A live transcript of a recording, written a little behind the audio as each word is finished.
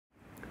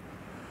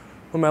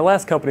When my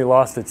last company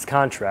lost its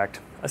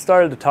contract, I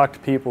started to talk to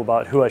people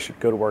about who I should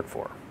go to work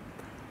for.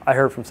 I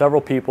heard from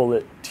several people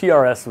that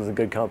TRS was a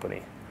good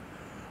company.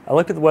 I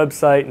looked at the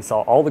website and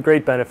saw all the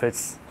great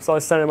benefits, so I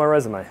sent in my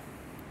resume.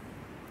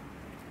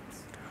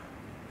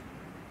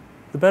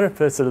 The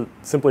benefits are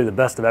simply the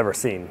best I've ever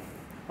seen.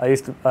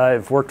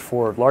 I've worked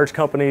for large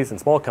companies and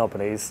small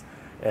companies,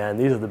 and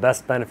these are the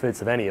best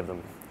benefits of any of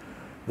them.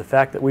 The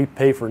fact that we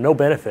pay for no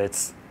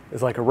benefits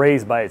is like a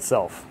raise by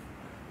itself.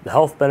 The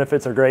health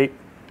benefits are great.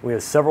 We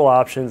have several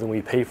options and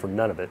we pay for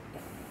none of it.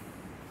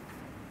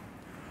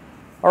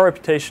 Our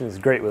reputation is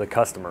great with a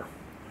customer.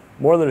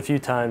 More than a few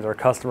times our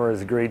customer has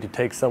agreed to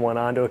take someone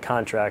onto a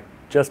contract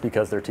just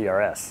because they're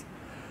TRS,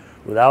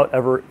 without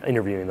ever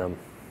interviewing them.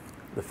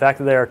 The fact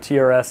that they are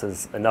TRS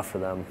is enough for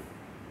them.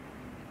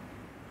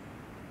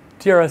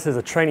 TRS has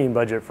a training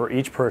budget for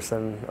each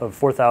person of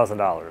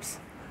 $4,000.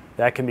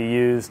 That can be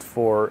used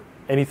for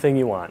anything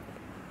you want.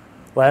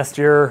 Last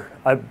year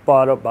I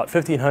bought about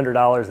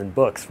 $1,500 in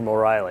books from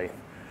O'Reilly.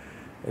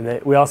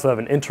 And we also have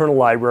an internal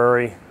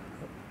library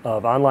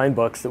of online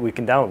books that we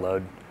can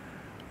download.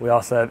 We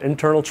also have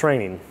internal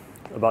training.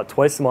 About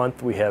twice a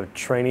month we have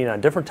training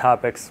on different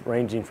topics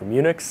ranging from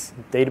Unix,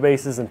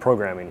 databases, and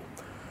programming.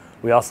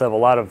 We also have a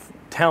lot of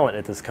talent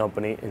at this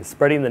company, and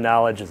spreading the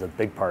knowledge is a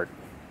big part.